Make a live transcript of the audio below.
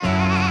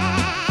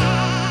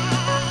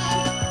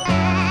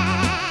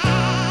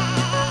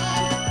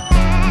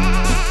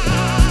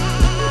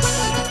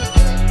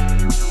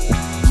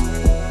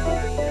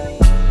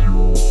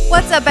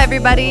What's up,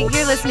 everybody?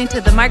 You're listening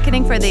to the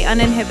Marketing for the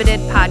Uninhibited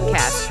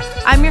podcast.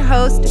 I'm your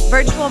host,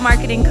 virtual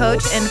marketing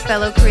coach, and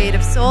fellow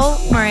creative soul,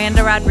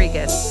 Miranda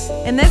Rodriguez.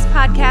 In this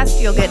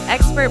podcast, you'll get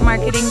expert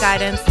marketing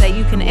guidance that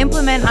you can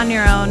implement on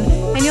your own,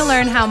 and you'll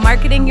learn how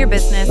marketing your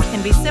business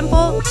can be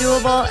simple,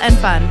 doable, and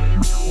fun.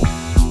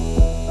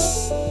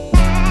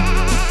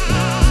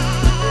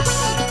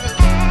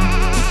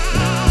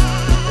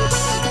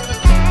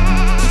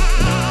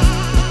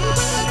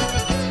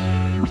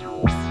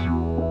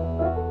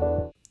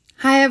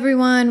 Hi,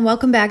 everyone.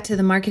 Welcome back to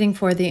the Marketing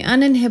for the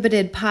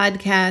Uninhibited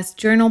podcast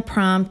journal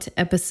prompt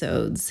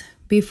episodes.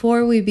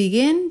 Before we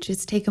begin,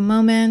 just take a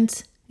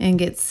moment and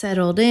get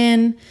settled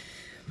in.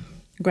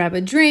 Grab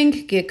a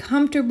drink, get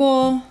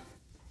comfortable,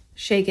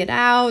 shake it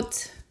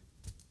out.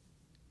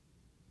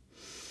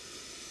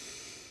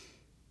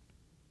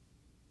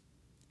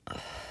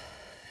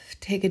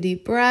 Take a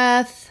deep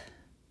breath.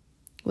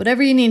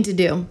 Whatever you need to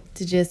do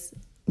to just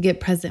get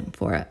present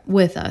for it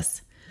with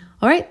us.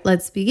 All right,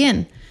 let's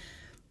begin.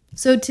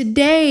 So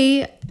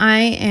today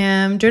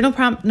journal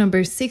prompt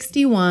number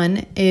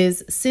 61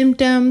 is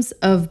symptoms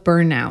of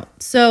burnout.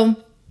 So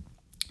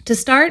to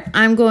start,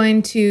 I'm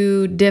going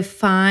to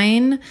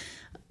define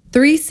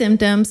 3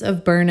 symptoms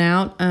of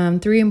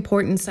burnout, 3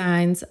 important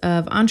signs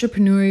of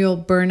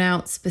entrepreneurial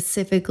burnout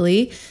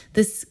specifically.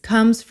 This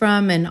comes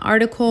from an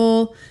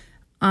article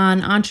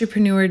on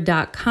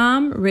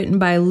entrepreneur.com written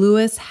by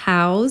Lewis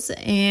Howes,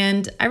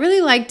 and I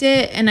really liked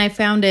it, and I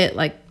found it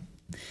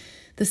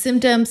the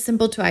symptoms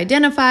simple to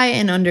identify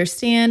and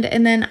understand.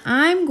 And then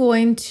I'm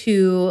going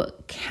to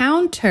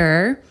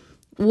counter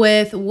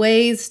with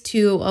ways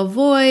to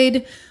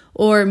avoid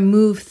or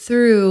move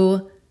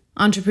through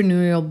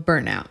entrepreneurial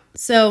burnout.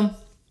 So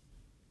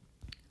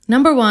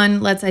number 1,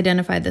 let's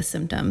identify the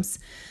symptoms.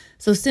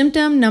 So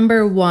symptom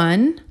number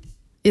 1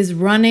 is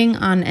running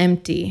on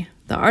empty.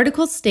 The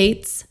article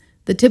states,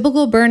 the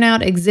typical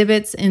burnout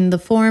exhibits in the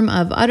form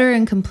of utter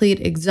and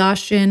complete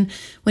exhaustion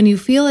when you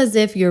feel as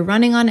if you're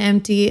running on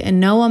empty and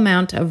no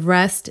amount of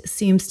rest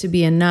seems to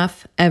be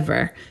enough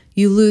ever.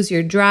 You lose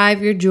your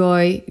drive, your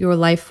joy, your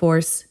life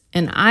force,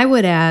 and I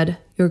would add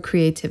your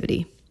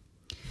creativity.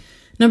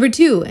 Number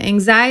 2,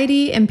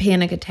 anxiety and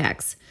panic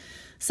attacks.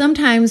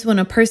 Sometimes when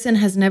a person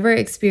has never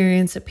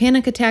experienced a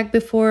panic attack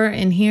before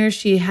and he or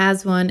she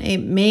has one, it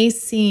may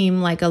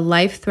seem like a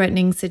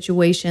life-threatening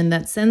situation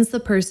that sends the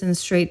person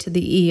straight to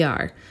the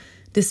ER.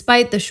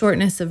 Despite the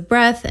shortness of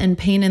breath and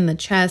pain in the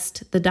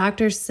chest, the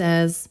doctor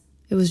says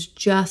it was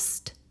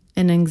just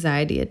an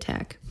anxiety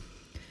attack.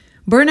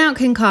 Burnout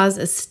can cause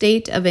a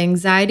state of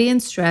anxiety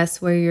and stress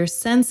where your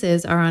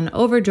senses are on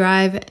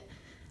overdrive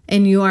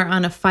and you are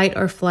on a fight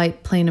or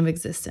flight plane of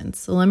existence.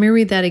 So let me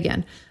read that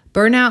again.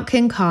 Burnout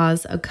can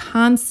cause a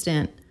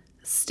constant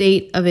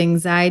state of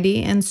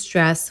anxiety and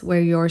stress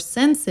where your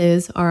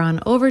senses are on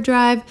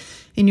overdrive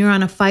and you're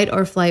on a fight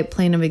or flight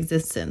plane of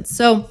existence.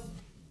 So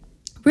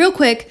real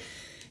quick,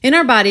 in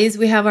our bodies,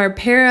 we have our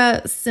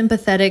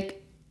parasympathetic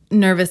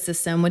nervous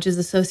system, which is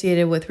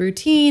associated with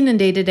routine and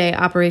day-to-day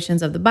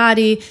operations of the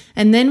body.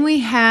 And then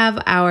we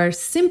have our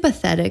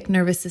sympathetic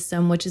nervous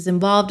system, which is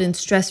involved in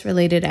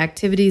stress-related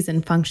activities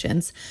and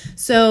functions.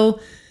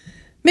 So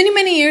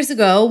many years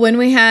ago, when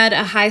we had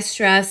a high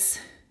stress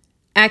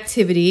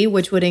activity,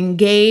 which would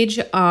engage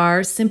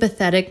our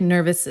sympathetic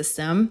nervous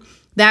system,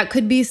 that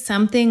could be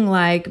something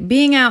like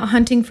being out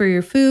hunting for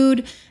your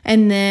food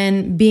and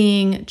then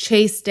being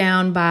chased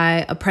down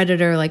by a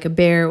predator like a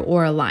bear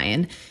or a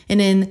lion.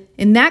 And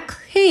in that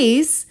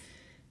case,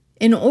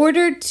 in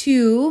order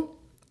to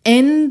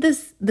end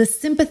the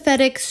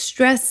sympathetic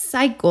stress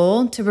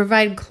cycle, to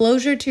provide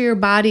closure to your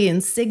body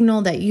and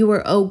signal that you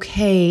were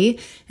okay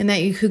and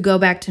that you could go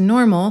back to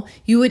normal,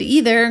 you would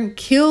either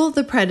kill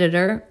the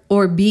predator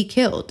or be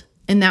killed,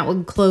 and that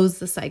would close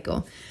the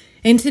cycle.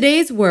 In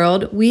today's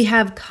world, we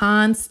have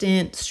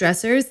constant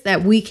stressors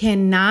that we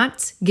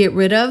cannot get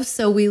rid of,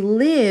 so we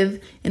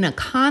live in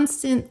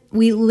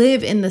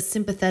the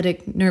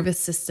sympathetic nervous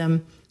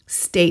system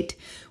state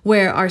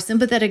where our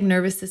sympathetic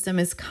nervous system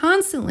is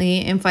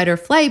constantly in fight or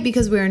flight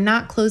because we are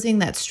not closing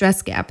that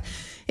stress gap.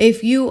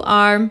 If you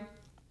are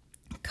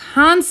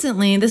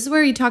constantly, this is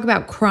where you talk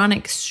about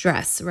chronic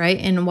stress, right?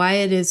 And why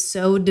it is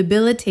so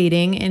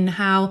debilitating and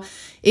how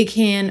it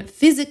can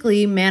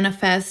physically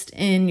manifest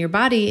in your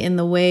body in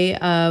the way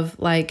of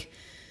like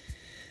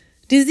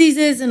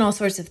diseases and all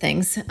sorts of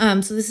things.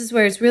 So this is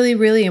where it's really,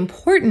 really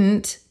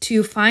important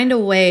to find a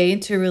way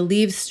to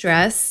relieve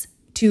stress,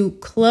 to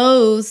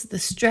close the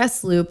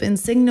stress loop and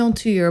signal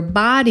to your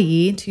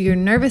body, to your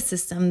nervous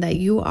system that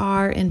you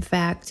are in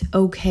fact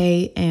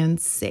okay and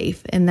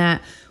safe, and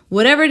that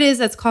whatever it is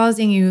that's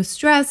causing you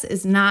stress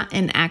is not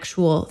an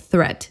actual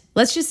threat.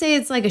 Let's just say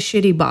it's like a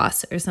shitty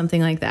boss or something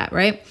like that,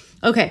 right?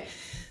 Okay,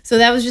 so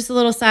that was just a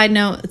little side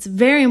note. It's a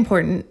very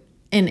important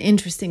and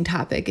interesting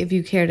topic if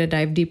you care to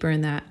dive deeper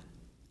in that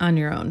on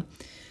your own.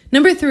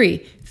 Number 3,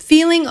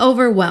 feeling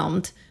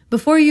overwhelmed.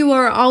 Before you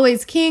were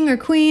always king or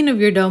queen of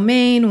your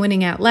domain,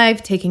 winning at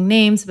life, taking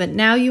names, but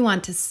now you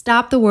want to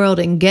stop the world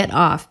and get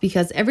off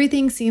because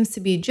everything seems to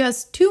be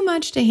just too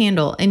much to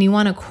handle and you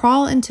want to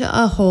crawl into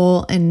a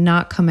hole and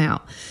not come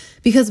out.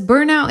 Because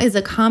burnout is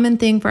a common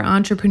thing for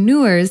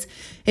entrepreneurs.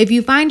 If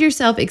you find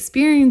yourself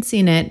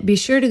experiencing it, be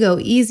sure to go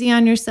easy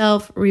on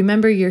yourself.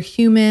 Remember, you're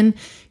human,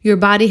 your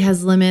body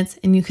has limits,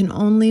 and you can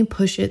only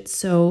push it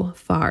so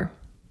far.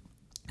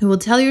 You will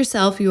tell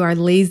yourself you are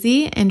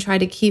lazy and try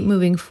to keep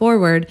moving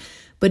forward,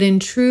 but in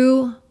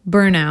true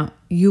burnout,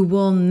 you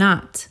will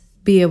not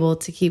be able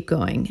to keep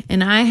going.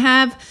 And I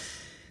have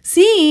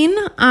seen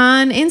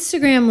on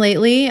Instagram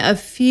lately a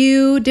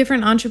few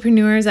different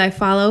entrepreneurs I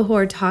follow who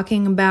are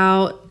talking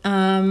about,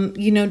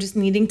 just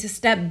needing to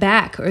step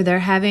back, or they're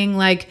having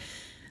like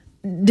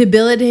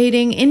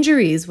debilitating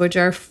injuries, which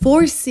are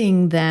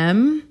forcing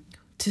them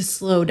to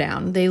slow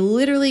down. They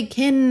literally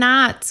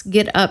cannot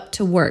get up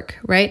to work,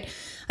 right?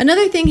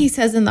 Another thing he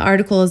says in the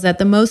article is that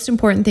the most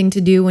important thing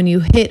to do when you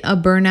hit a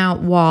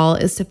burnout wall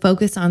is to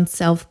focus on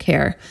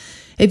self-care.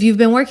 If you've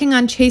been working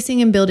on chasing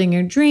and building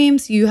your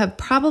dreams, you have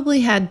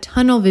probably had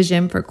tunnel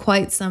vision for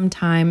quite some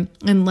time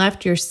and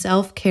left your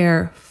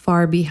self-care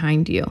far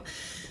behind you.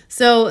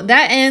 So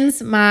that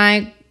ends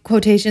my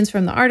quotations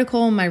from the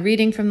article, my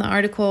reading from the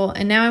article.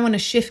 And now I want to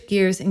shift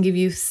gears and give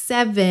you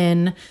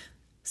 7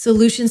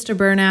 solutions to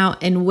burnout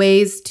and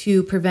ways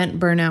to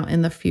prevent burnout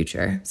in the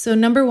future. So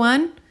number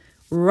 1,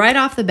 right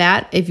off the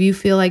bat, if you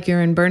feel like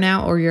you're in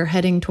burnout or you're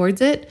heading towards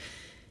it,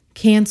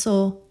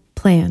 cancel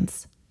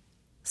plans.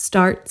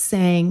 Start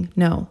saying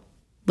no.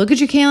 Look at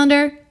your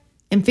calendar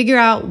and figure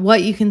out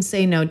what you can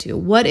say no to.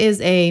 What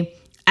is a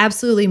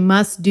absolutely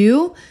must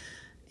do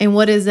and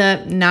what is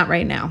a not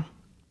right now,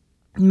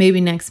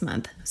 maybe next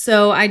month.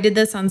 So I did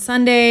this on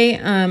Sunday.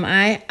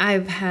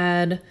 I've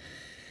had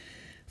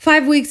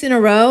 5 weeks in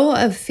a row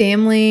of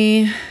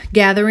family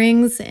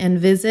gatherings and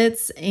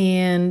visits.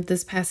 And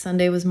this past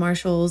Sunday was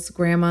Marshall's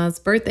grandma's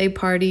birthday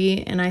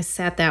party. And I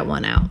sat that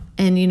one out.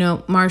 And,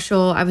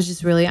 Marshall, I was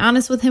just really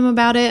honest with him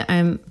about it.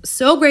 I'm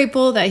so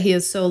grateful that he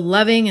is so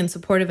loving and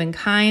supportive and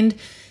kind.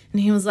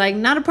 And he was like,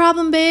 not a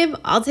problem, babe.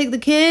 I'll take the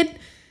kid.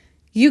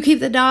 You keep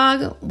the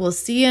dog. We'll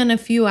see you in a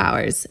few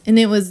hours. And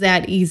it was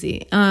that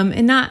easy.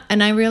 And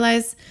I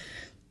realized,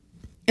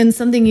 and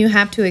something you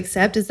have to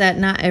accept is that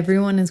not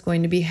everyone is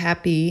going to be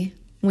happy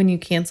when you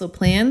cancel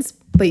plans,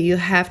 but you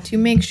have to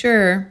make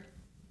sure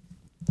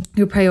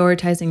you're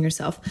prioritizing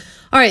yourself.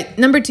 All right,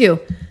 number 2,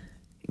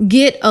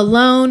 get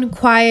alone,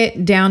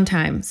 quiet,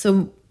 downtime.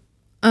 So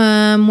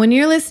when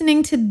you're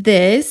listening to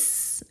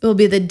this, it will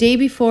be the day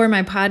before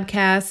my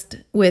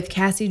podcast with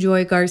Cassie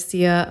Joy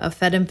Garcia of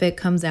Fed and Fit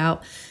comes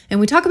out. And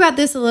we talk about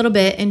this a little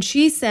bit. And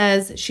she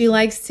says she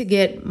likes to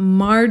get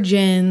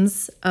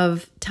margins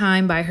of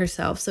time by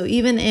herself. So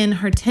even in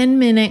her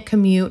 10-minute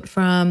commute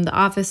from the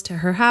office to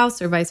her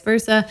house or vice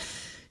versa,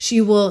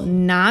 she will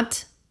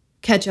not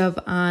catch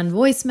up on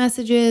voice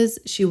messages.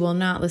 She will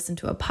not listen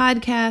to a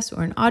podcast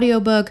or an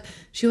audiobook.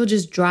 She will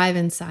just drive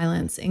in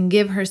silence and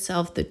give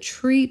herself the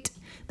treat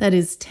that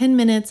is 10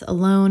 minutes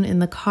alone in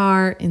the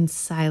car in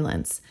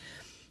silence.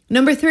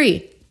 Number 3,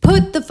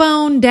 put the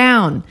phone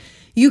down.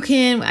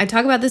 I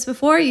talk about this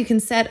before, you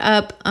can set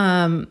up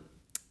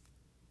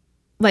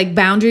like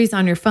boundaries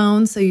on your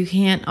phone so you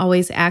can't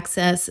always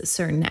access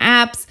certain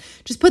apps.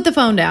 Just put the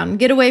phone down,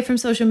 get away from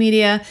social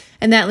media.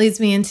 And that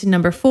leads me into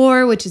number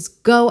 4, which is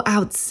go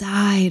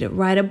outside,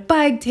 ride a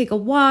bike, take a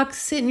walk,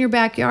 sit in your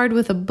backyard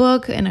with a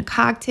book and a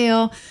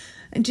cocktail,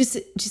 and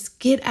just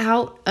get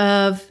out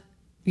of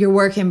your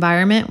work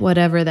environment,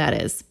 whatever that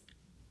is.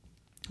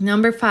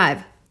 Number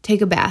 5,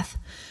 take a bath.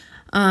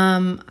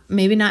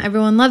 Maybe not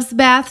everyone loves the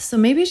bath, so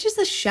maybe it's just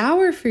a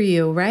shower for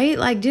you, right?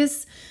 Like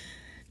just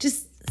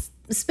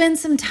spend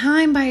some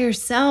time by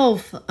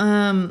yourself,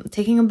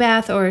 taking a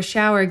bath or a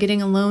shower,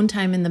 getting alone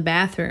time in the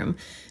bathroom.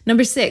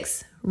 Number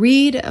 6,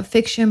 read a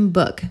fiction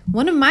book.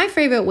 One of my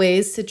favorite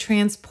ways to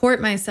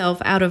transport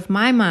myself out of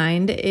my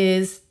mind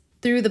is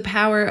through the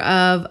power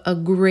of a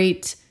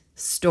great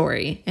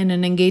story and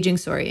an engaging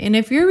story. And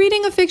if you're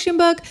reading a fiction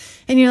book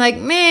and you're like,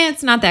 man,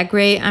 it's not that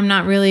great, I'm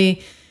not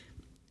really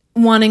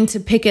wanting to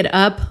pick it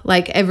up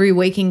like every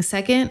waking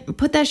second,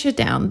 put that shit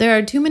down. There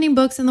are too many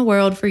books in the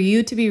world for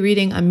you to be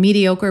reading a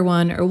mediocre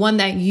one or one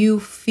that you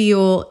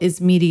feel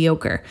is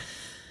mediocre.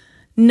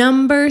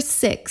 Number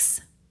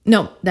 6.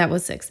 No, that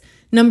was 6.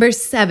 Number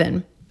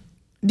 7.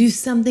 Do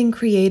something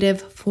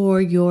creative for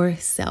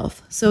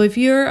yourself. So if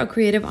you're a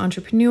creative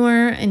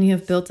entrepreneur and you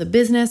have built a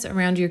business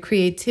around your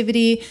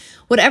creativity,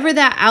 whatever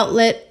that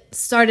outlet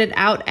started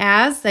out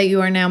as that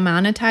you are now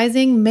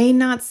monetizing may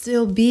not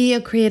still be a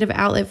creative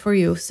outlet for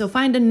you. So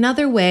find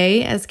another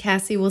way, as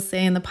Cassie will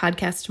say in the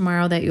podcast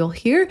tomorrow that you'll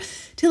hear,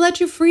 to let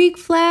your freak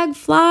flag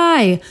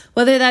fly,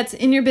 whether that's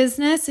in your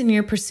business and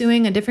you're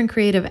pursuing a different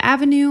creative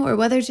avenue, or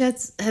whether it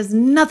just has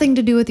nothing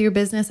to do with your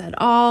business at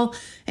all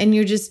and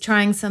you're just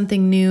trying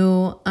something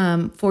new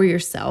for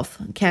yourself.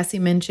 Cassie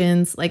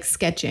mentions like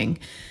sketching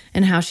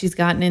and how she's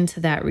gotten into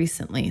that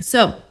recently.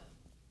 So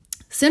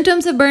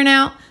Symptoms of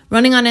burnout: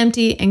 running on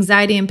empty,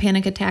 anxiety and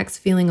panic attacks,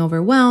 feeling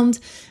overwhelmed.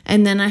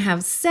 And then I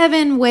have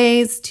 7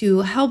 ways to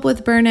help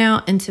with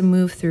burnout and to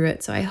move through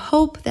it. So I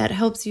hope that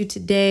helps you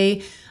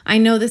today. I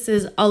know this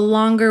is a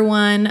longer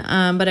one,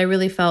 but I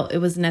really felt it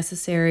was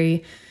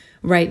necessary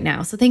right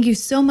now. So thank you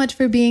so much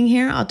for being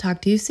here. I'll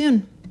talk to you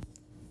soon.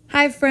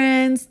 Hi,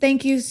 friends.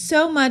 Thank you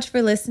so much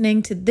for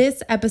listening to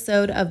this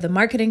episode of the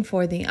Marketing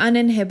for the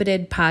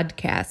Uninhibited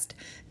podcast.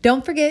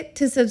 Don't forget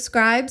to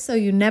subscribe so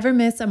you never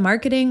miss a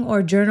marketing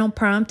or journal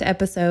prompt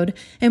episode,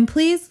 and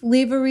please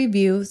leave a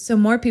review so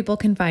more people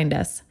can find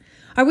us.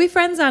 Are we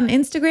friends on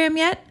Instagram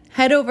yet?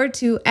 Head over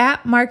to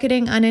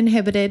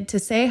 @marketinguninhibited to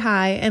say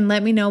hi and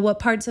let me know what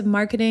parts of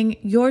marketing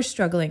you're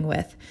struggling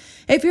with.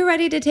 If you're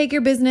ready to take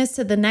your business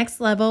to the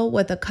next level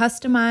with a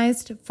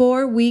customized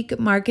 4-week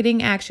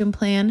marketing action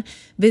plan,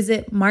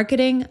 visit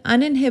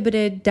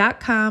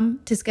marketinguninhibited.com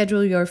to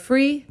schedule your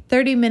free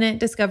 30-minute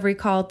discovery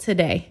call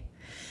today.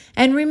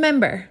 And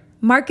remember,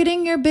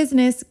 marketing your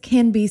business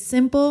can be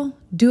simple,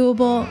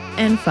 doable,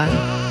 and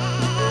fun.